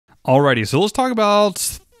Alrighty, so let's talk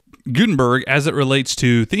about Gutenberg as it relates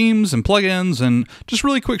to themes and plugins and just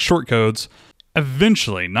really quick shortcodes.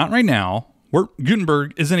 Eventually, not right now,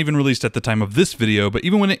 Gutenberg isn't even released at the time of this video, but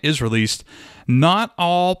even when it is released, not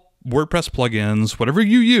all WordPress plugins, whatever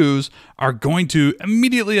you use, are going to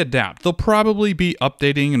immediately adapt. They'll probably be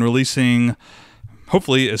updating and releasing,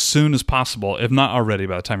 hopefully as soon as possible, if not already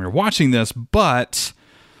by the time you're watching this, but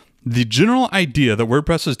the general idea that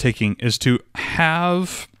WordPress is taking is to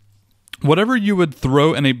have whatever you would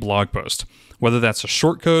throw in a blog post, whether that's a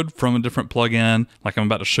shortcode from a different plugin, like I'm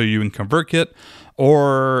about to show you in ConvertKit,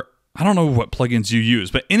 or I don't know what plugins you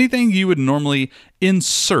use, but anything you would normally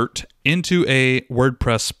insert into a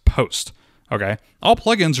WordPress post, okay? All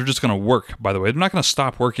plugins are just going to work, by the way. They're not going to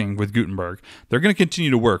stop working with Gutenberg. They're going to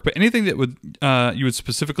continue to work, but anything that would you would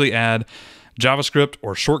specifically add JavaScript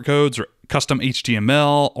or shortcodes or custom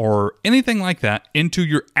HTML or anything like that into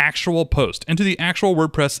your actual post, into the actual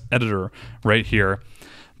WordPress editor right here,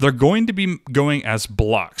 they're going to be going as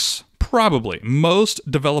blocks. Probably. Most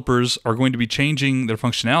developers are going to be changing their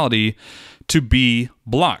functionality to be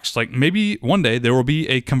blocks. Like maybe one day there will be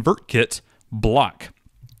a ConvertKit block.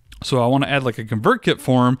 So I want to add like a ConvertKit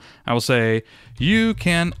form. I will say, you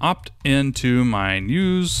can opt into my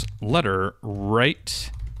newsletter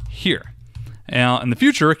right here. Now, in the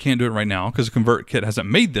future, I can't do it right now because ConvertKit hasn't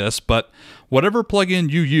made this, but whatever plugin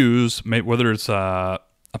you use, whether it's a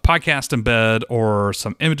podcast embed or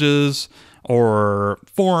some images or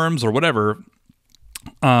forms or whatever,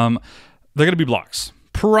 they're going to be blocks,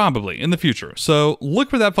 probably, in the future. So look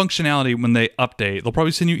for that functionality when they update. They'll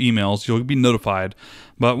probably send you emails. You'll be notified.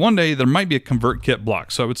 But one day, there might be a ConvertKit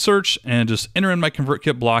block. So I would search and just enter in my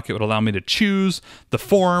ConvertKit block. It would allow me to choose the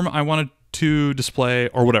form I wanted to display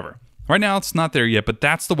or whatever. Right now, it's not there yet, but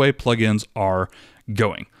that's the way plugins are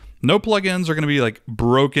going. No plugins are going to be like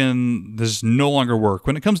broken. This no longer work.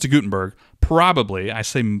 When it comes to Gutenberg, probably, I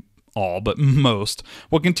say all, but most,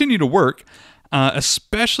 will continue to work,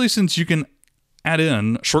 especially since you can add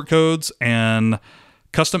in shortcodes and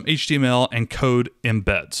custom HTML and code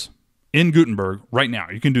embeds in Gutenberg right now.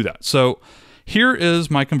 You can do that. So here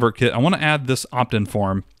is my ConvertKit. I want to add this opt-in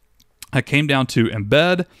form. I came down to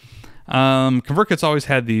embed. ConvertKit's always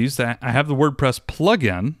had these. I have the WordPress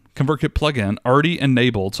plugin, ConvertKit plugin, already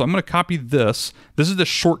enabled. So I'm going to copy this. This is the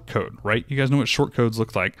shortcode, right? You guys know what shortcodes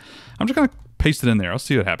look like. I'm just going to paste it in there. Let's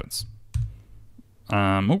see what happens.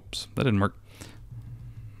 Oops, that didn't work.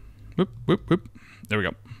 Whoop, whoop, whoop. There we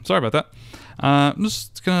go. Sorry about that. I'm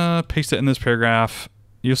just going to paste it in this paragraph.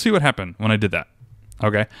 You'll see what happened when I did that.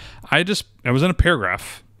 Okay. I was in a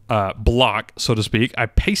paragraph block, so to speak. I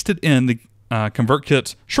pasted in the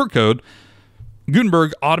ConvertKit shortcode.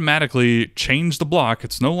 Gutenberg automatically changed the block.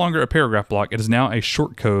 It's no longer a paragraph block. It is now a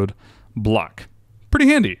shortcode block. Pretty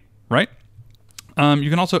handy, right? You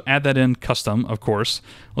can also add that in custom, of course.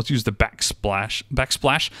 Let's use the backslash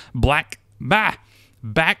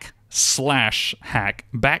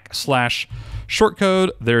shortcode.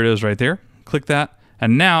 There it is right there. Click that.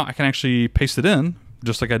 And now I can actually paste it in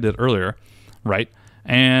just like I did earlier, right?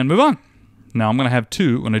 And move on. Now I'm going to have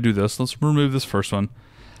two when I do this. Let's remove this first one.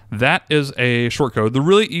 That is a shortcode. They're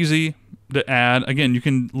really easy to add. Again, you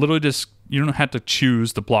can literally you don't have to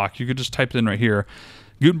choose the block. You could just type it in right here.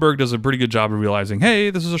 Gutenberg does a pretty good job of realizing, hey,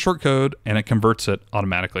 this is a shortcode, and it converts it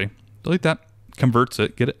automatically. Delete that. Converts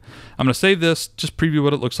it. Get it? I'm going to save this, just preview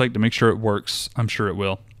what it looks like to make sure it works. I'm sure it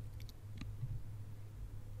will.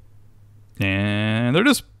 And there it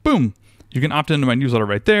is. Boom. You can opt into my newsletter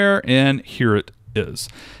right there, and here it is.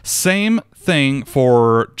 Same thing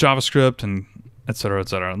for JavaScript and et cetera, et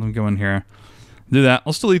cetera. Let me go in here, do that.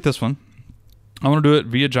 Let's delete this one. I want to do it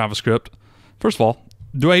via JavaScript. First of all,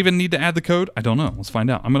 do I even need to add the code? I don't know. Let's find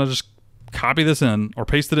out. I'm going to just copy this in, or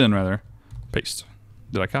paste it in rather. Paste.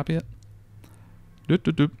 Did I copy it? Doop,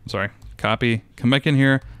 doop, doop. Sorry. Copy. Come back in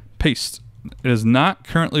here. Paste. It is not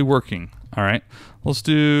currently working. All right. Let's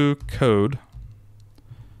do code.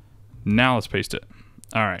 Now let's paste it.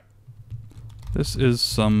 All right. This is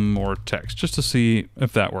some more text just to see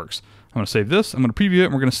if that works. I'm going to save this. I'm going to preview it,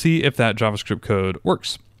 and we're going to see if that JavaScript code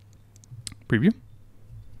works. Preview.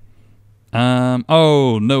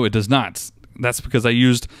 Oh, no, it does not. That's because I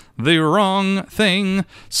used the wrong thing.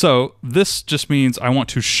 So this just means I want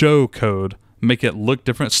to show code, make it look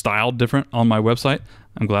different, styled different on my website.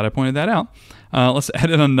 I'm glad I pointed that out. Let's add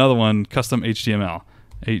in another one, custom HTML.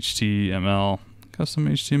 Custom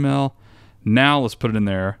HTML. Now let's put it in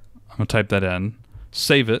there. I'm going to type that in,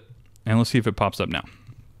 save it, and let's see if it pops up now.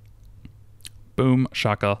 Boom,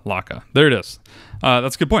 shaka, laka. There it is.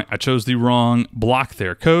 That's a good point. I chose the wrong block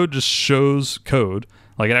there. Code just shows code.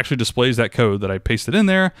 Like it actually displays that code that I pasted in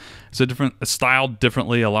there. It's styled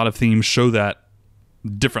differently. A lot of themes show that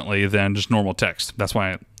differently than just normal text. That's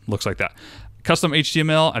why it looks like that. Custom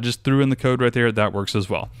HTML, I just threw in the code right there. That works as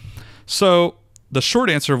well. So the short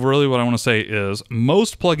answer of really what I want to say is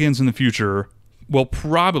most plugins in the future will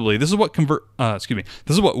probably, this is what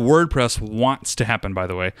WordPress wants to happen, by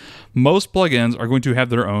the way. Most plugins are going to have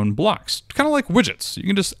their own blocks, kind of like widgets. You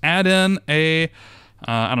can just add in a,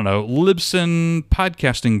 I don't know, Libsyn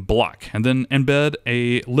podcasting block and then embed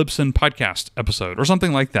a Libsyn podcast episode or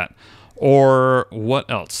something like that. Or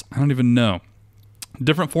what else? I don't even know.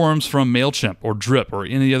 Different forms from MailChimp or Drip or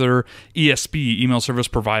any other ESP, email service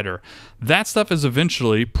provider. That stuff is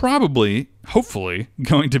eventually, probably, hopefully,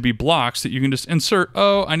 going to be blocks that you can just insert.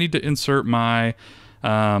 Oh, I need to insert my,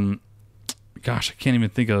 gosh, I can't even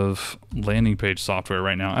think of landing page software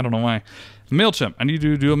right now. I don't know why. MailChimp, I need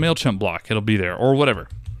to do a MailChimp block. It'll be there or whatever,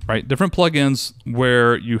 right? Different plugins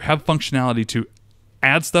where you have functionality to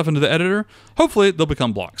add stuff into the editor. Hopefully, they'll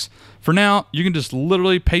become blocks. For now, you can just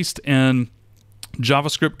literally paste in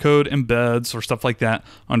JavaScript code embeds or stuff like that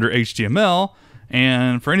under HTML.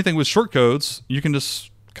 And for anything with shortcodes, you can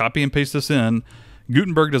just copy and paste this in.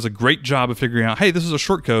 Gutenberg does a great job of figuring out, hey, this is a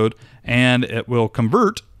shortcode, and it will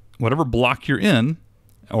convert whatever block you're in,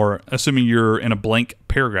 or assuming you're in a blank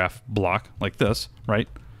paragraph block like this, right?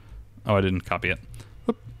 Oh, I didn't copy it.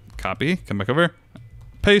 Whoop. Copy, come back over,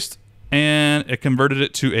 paste, and it converted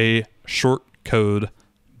it to a shortcode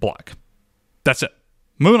block. That's it.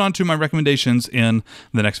 Moving on to my recommendations in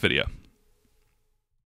the next video.